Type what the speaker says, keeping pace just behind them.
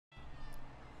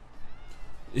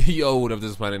Yo, what up,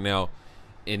 this planet now?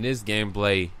 In this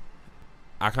gameplay,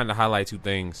 I kind of highlight two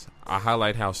things. I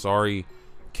highlight how sorry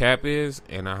Cap is,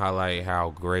 and I highlight how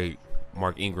great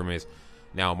Mark Ingram is.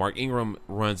 Now, Mark Ingram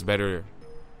runs better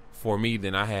for me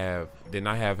than I have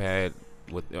had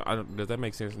with. Does that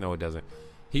make sense? No, it doesn't.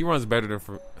 He runs better than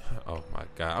for. Oh my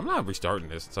god, I'm not restarting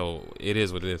this, so it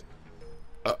is what it is.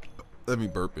 Let me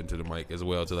burp into the mic as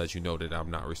well to let you know that I'm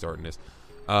not restarting this.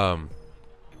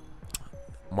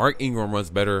 Mark Ingram runs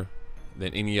better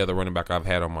than any other running back I've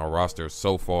had on my roster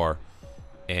so far,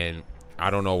 and I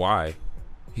don't know why.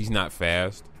 He's not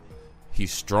fast.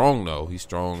 He's strong though. He's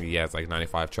strong. He has like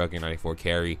 95 trucking, 94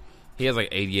 carry. He has like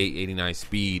 88, 89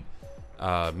 speed,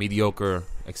 mediocre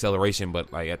acceleration.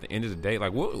 But like at the end of the day,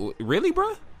 like what? Really,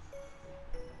 bro?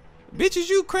 Bitches,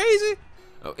 you crazy?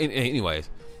 Anyways,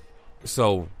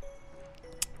 so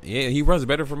yeah, he runs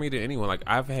better for me than anyone. Like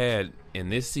I've had in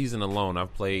this season alone,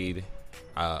 I've played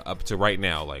up to right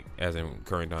now, like as in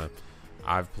current time,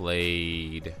 I've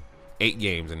played 8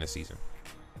 games in this season.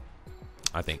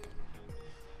 I think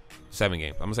 7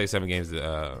 games. I'm gonna say 7 games.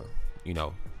 You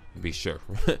know, be sure,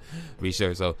 be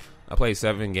sure. So I played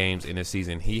 7 games in this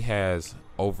season. He has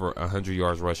over 100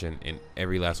 yards rushing in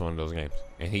every last one of those games,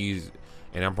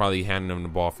 and I'm probably handing him the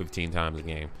ball 15 times a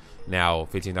game. Now,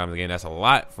 15 times a game, that's a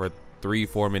lot for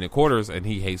 3-4 minute quarters, and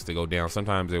he hates to go down.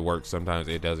 Sometimes it works, sometimes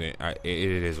it doesn't. It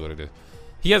is what it is.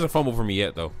 He hasn't fumbled for me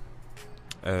yet, though.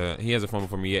 He hasn't fumbled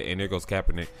for me yet, and there goes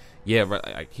Kaepernick. Yeah, right,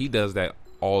 like he does that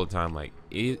all the time. Like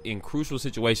in crucial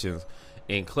situations,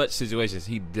 in clutch situations,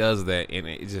 he does that, and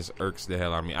it just irks the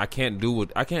hell out of me. I can't deal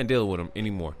with him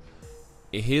anymore.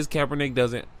 His Kaepernick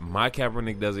does it. My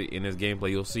Kaepernick does it in his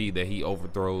gameplay. You'll see that he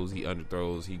overthrows, he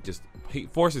underthrows, he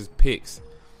forces picks.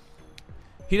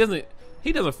 He doesn't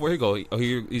force.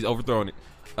 He's overthrowing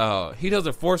it. He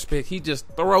doesn't force picks. He just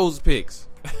throws picks.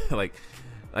 like,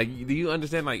 do you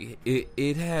understand? Like,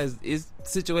 it has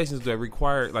situations that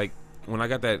require, like, when I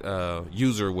got that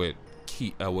user with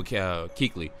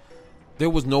Kuechly, there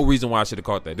was no reason why I should have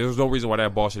caught that. There was no reason why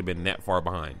that ball should have been that far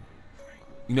behind.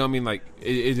 You know what I mean? Like,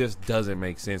 it just doesn't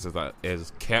make sense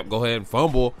as Cap go ahead and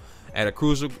fumble at a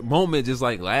crucial moment, just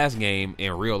like last game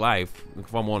in real life,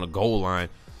 fumble on the goal line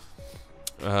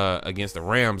against the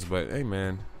Rams. But hey,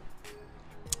 man,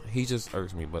 he just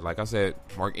irks me. But like I said,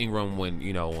 Mark Ingram,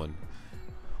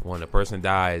 when a person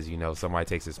dies, you know, somebody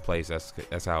takes his place.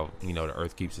 That's how, you know, the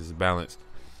earth keeps its balance.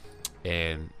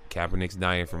 And Kaepernick's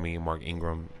dying for me. Mark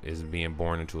Ingram is being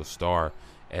born into a star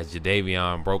as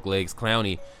Jadeveon Broke Legs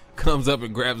Clowney comes up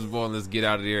and grabs the ball and let's get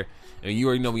out of there. And you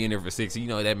already know we in there for 6. You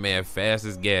know that man fast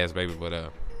as gas, baby.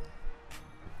 But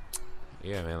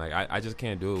yeah, man, like I just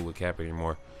can't do it with Cap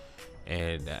anymore.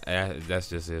 And that's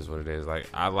just is what it is. Like,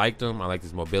 I liked him. I liked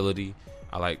his mobility.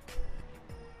 And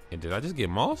did I just get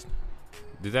mossed?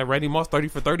 Did that Randy Moss 30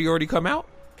 for 30 already come out?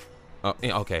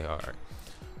 Yeah, okay, all right.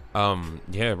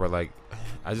 Yeah, but like,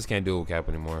 I just can't do it with Cap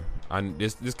anymore.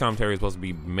 This commentary is supposed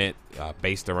to be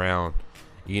based around,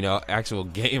 you know, actual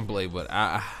gameplay. But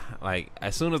I like,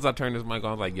 as soon as I turn this mic on,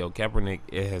 I was like, yo, Kaepernick,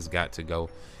 it has got to go.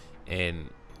 And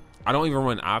I don't even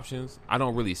run options. I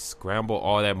don't really scramble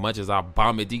all that much as I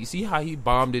bomb it deep. See how he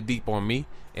bombed it deep on me,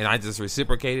 and I just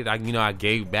reciprocated. I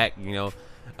gave back, you know,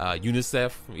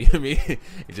 UNICEF. You know what I mean?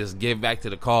 Just give back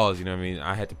to the cause. You know what I mean?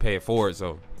 I had to pay it forward.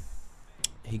 So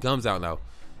he comes out now.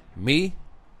 Me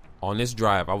on this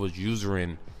drive, I was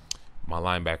using my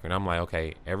linebacker, and I'm like,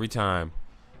 okay, every time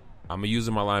I'm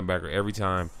using my linebacker every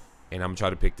time, and I'm gonna try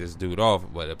to pick this dude off.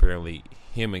 But apparently,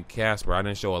 him and Casper, I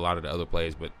didn't show a lot of the other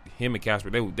plays, but him and Casper,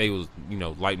 they was, you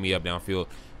know, light me up downfield.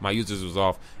 My users was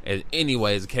off. And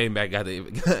anyways, came back, got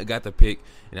the pick,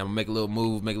 and I'm gonna make a little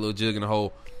move, make a little jig in the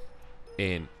hole.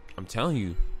 And I'm telling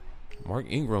you, Mark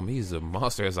Ingram, he's a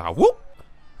monster. As I whoop,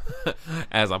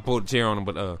 as I pulled the chair on him.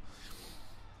 But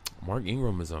Mark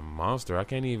Ingram is a monster. I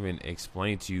can't even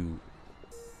explain to you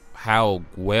how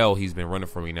well he's been running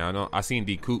for me. Now, I know I seen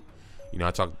D Coop. You know,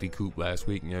 I talked to D Coop last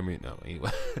week. You know what I mean? No,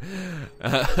 anyway,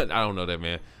 I don't know that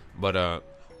man. But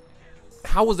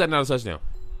how was that not a touchdown?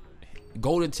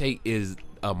 Golden Tate is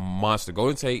a monster.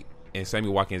 Golden Tate and Sammy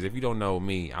Watkins. If you don't know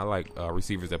me, I like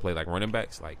receivers that play like running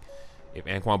backs. Like, if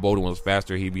Anquan Bolden was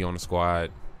faster, he'd be on the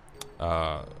squad.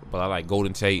 But I like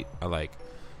Golden Tate. I like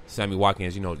Sammy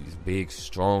Watkins. You know, these big,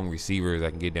 strong receivers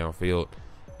that can get downfield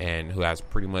and who has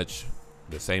pretty much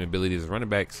the same abilities as running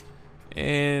backs,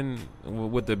 and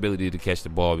with the ability to catch the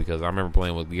ball. Because I remember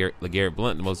playing with LeGarrette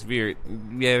Blount, the most severe.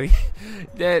 Yeah,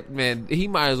 that man, he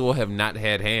might as well have not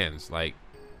had hands. Like,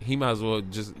 he might as well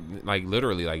just, like,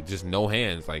 literally, like, just no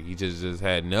hands. Like, he just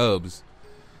had nubs.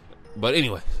 But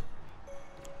anyway,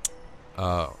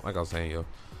 like I was saying, yo,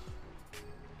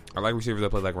 I like receivers that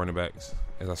play like running backs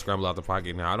as I scramble out the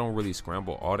pocket. Now, I don't really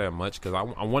scramble all that much because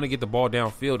I want to get the ball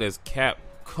downfield as Cap.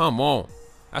 Come on.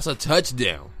 That's a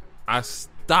touchdown. I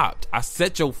stopped. I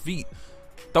set your feet.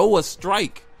 Throw a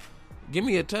strike. Give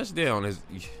me a touchdown as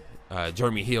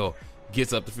Jeremy Hill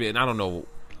gets up the field. And I don't know.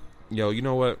 Yo, you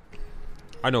know what?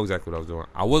 I know exactly what I was doing.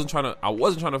 I wasn't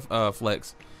trying to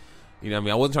flex. You know what I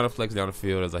mean? I wasn't trying to flex down the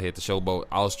field as I hit the showboat.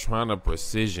 I was trying to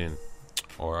precision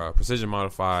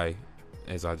modify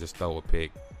as I just throw a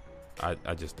pick.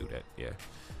 I just do that.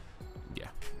 Yeah.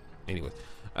 Anyways,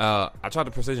 I tried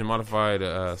to precision modify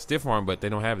the stiff arm, but they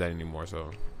don't have that anymore.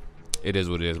 So it is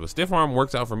what it is. But stiff arm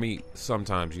works out for me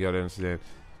sometimes. You gotta understand.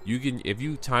 You can, if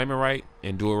you time it right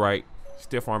and do it right,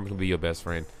 stiff arm can be your best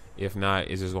friend. If not,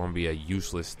 it's just gonna be a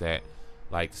useless stat.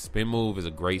 Like spin move is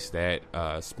a great stat.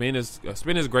 Spin is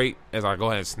great as I go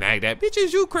ahead and snag that.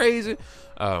 Bitches, you crazy.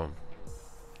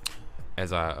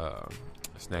 As I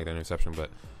snag that interception,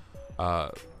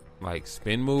 but like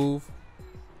spin move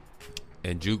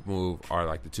and juke move are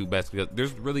like the two best because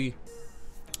there's really,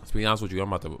 to be honest with you,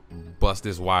 I'm about to bust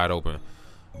this wide open,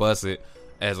 bust it.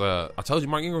 As I told you,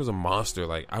 Mark Ingram was a monster.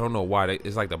 Like I don't know why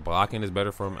it's like the blocking is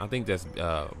better for him. I think that's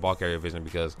ball carrier vision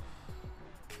because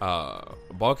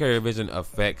ball carrier vision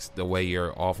affects the way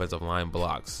your offensive line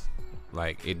blocks.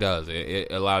 Like it does.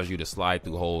 It allows you to slide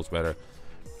through holes better.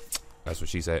 That's what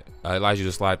she said. It allows you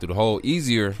to slide through the hole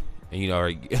easier. And you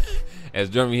know,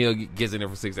 as Jeremy Hill gets in there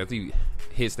for 6, after he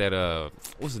hits that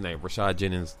what's his name, Rashad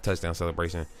Jennings touchdown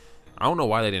celebration. I don't know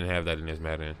why they didn't have that in this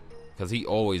Madden because he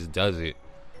always does it.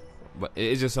 But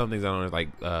it's just some things I don't know.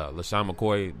 Like LaShawn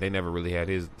McCoy, they never really had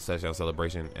his touchdown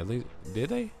celebration. At least did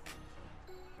they?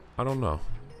 I don't know.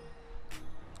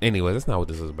 Anyway, that's not what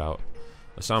this is about.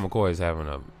 LaShawn McCoy is having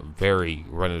a very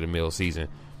run-of-the-mill season.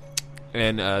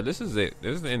 And this is it.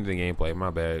 This is the end of the gameplay. My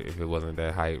bad if it wasn't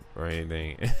that hype or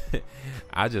anything.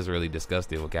 I just really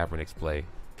disgusted with Kaepernick's play.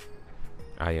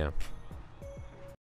 I am.